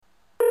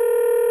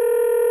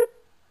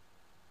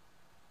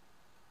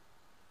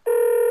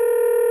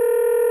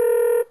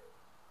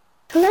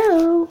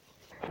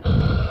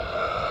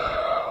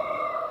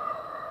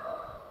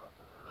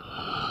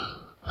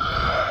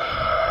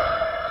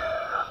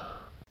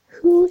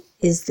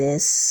is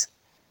this?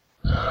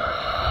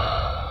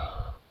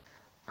 Oh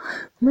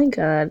my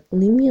god,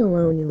 leave me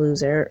alone, you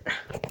loser.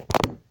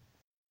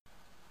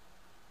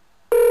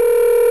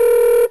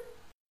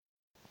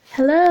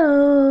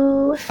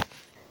 Hello?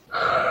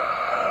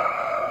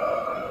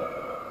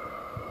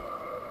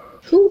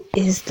 Who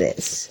is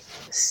this?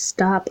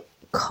 Stop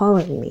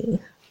calling me.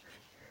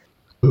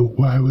 But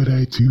why would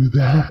I do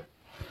that?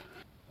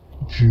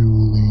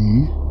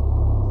 Julie?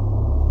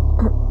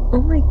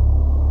 Oh my...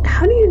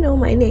 How do you know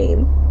my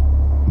name?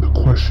 The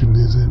question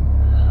isn't,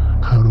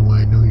 how do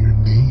I know your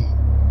name?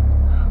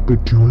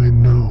 But do I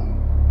know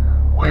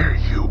where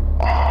you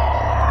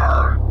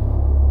are?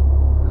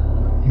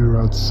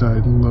 You're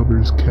outside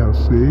Lover's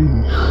Cafe.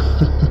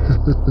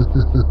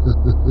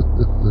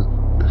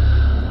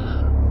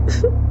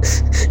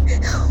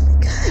 Oh my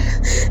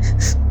god.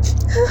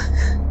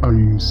 Are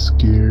you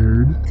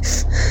scared?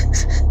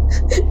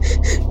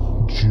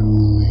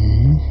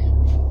 Julie?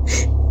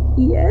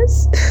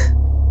 Yes?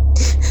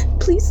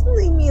 Please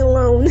leave me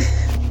alone.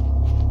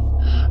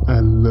 I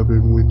love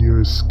it when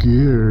you're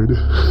scared.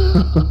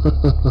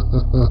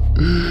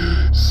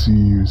 See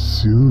you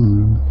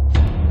soon.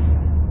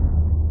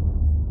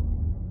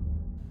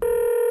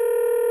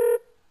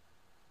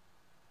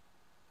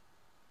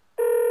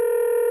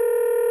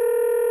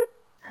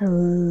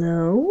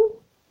 Hello?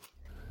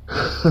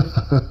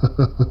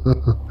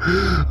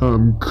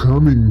 I'm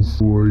coming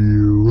for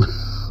you.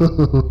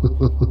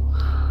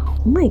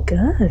 Oh my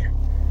god.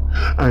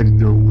 I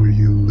know where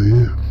you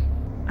live.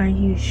 Are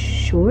you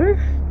sure?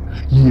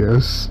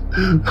 Yes.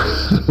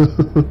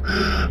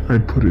 I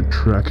put a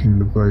tracking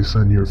device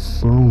on your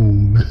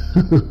phone.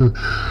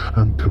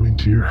 I'm coming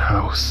to your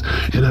house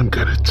and I'm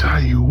gonna tie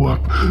you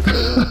up.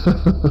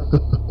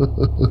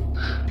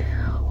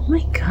 Oh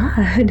my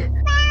god.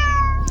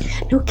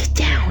 No, get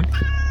down.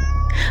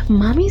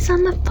 Mommy's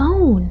on the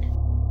phone.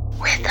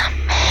 With a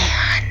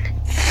man.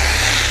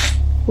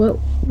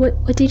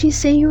 What did you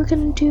say you were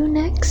gonna do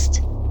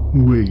next?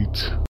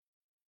 Wait.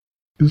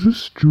 Is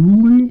this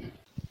Julie?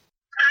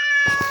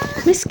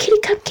 Miss Kitty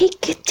Cupcake,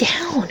 get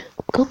down.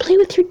 Go play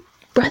with your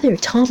brother,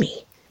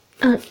 Tommy.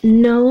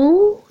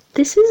 No.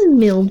 This is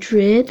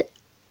Mildred.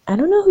 I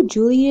don't know who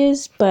Julie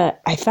is,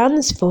 but I found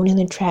this phone in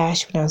the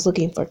trash when I was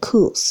looking for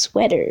cool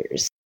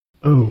sweaters.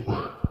 Oh.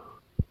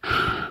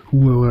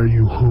 Well, are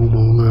you home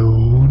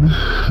alone?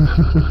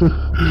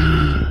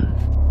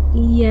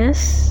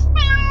 Yes.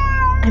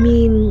 I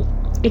mean,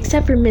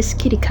 except for Miss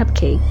Kitty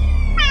Cupcake.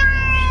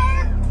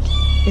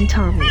 And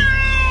Tommy.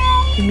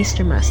 And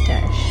Mr.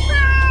 Mustache.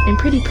 And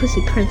Pretty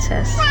Pussy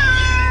Princess.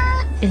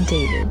 And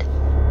David.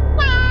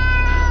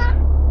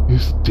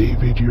 Is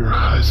David your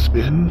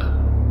husband?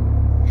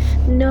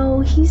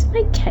 No, he's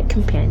my cat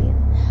companion.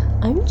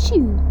 Aren't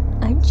you?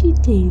 Aren't you,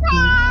 David?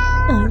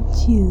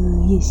 Aren't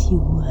you? Yes,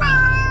 you are.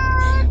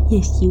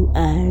 Yes, you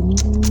are.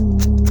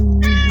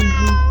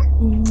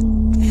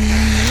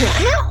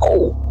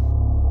 Ow!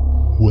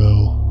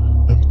 Well,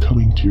 I'm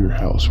coming to your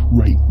house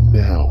right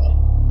now.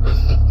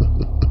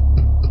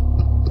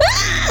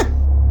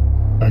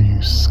 Are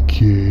you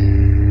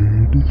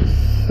scared?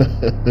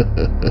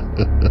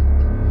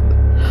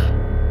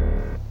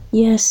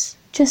 Yes,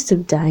 just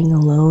of dying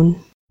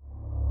alone.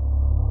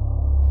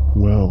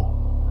 Well,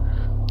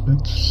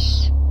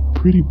 that's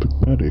pretty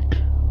pathetic.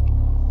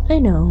 I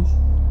know.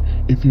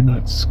 If you're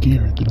not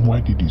scared, then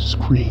why did you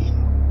scream?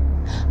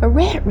 A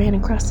rat ran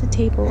across the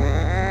table.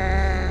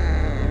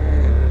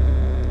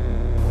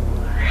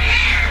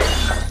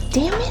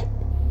 Damn it!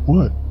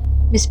 What?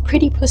 Miss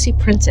Pretty Pussy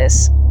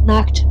Princess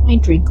knocked my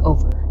drink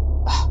over.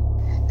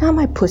 Now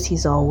my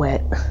pussy's all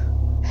wet.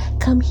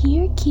 Come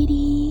here,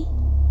 kitty.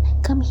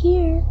 Come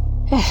here.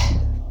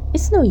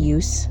 It's no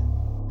use.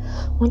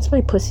 Once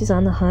my pussy's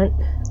on the hunt,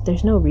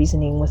 there's no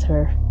reasoning with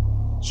her.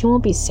 She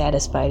won't be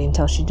satisfied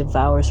until she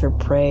devours her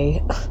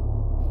prey.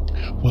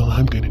 Well,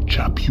 I'm gonna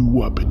chop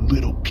you up in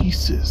little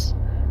pieces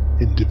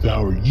and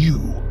devour you.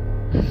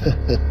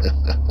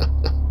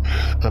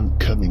 I'm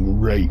coming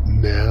right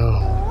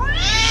now.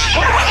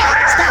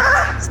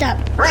 Stop!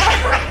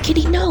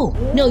 Kitty, no!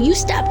 No, you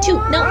stop too!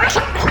 No!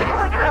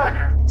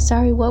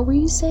 Sorry, what were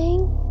you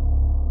saying?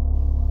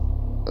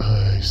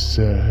 I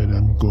said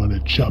I'm gonna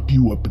chop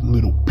you up in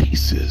little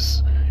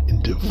pieces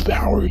and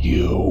devour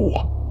you.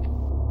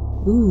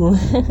 Ooh,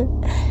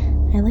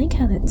 I like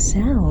how that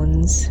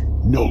sounds.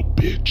 No,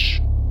 bitch.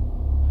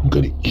 I'm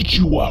gonna eat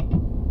you up.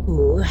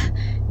 Ooh,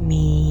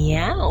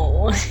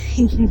 meow.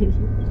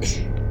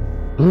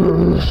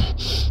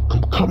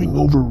 I'm coming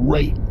over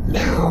right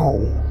now.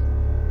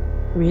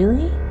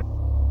 Really?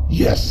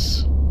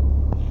 Yes.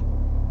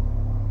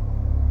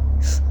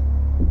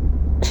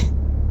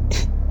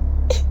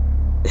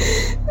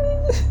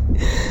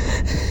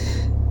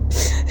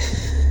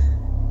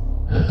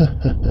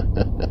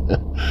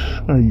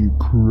 Are you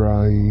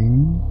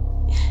crying?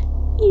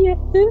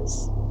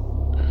 Yes.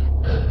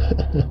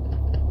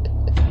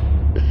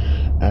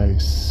 I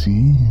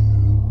see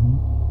you.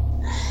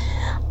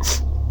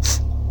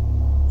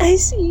 I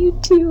see you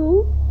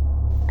too.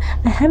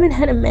 I haven't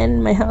had a man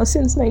in my house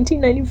since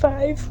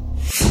 1995.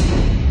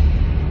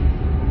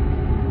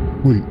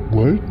 Wait,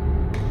 what?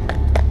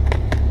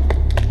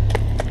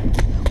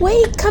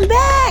 Wait, come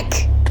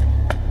back!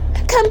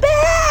 Come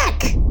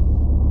back!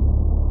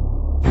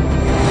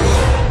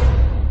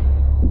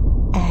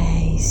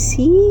 I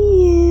see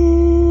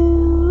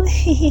you.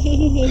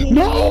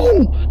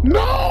 No!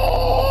 No!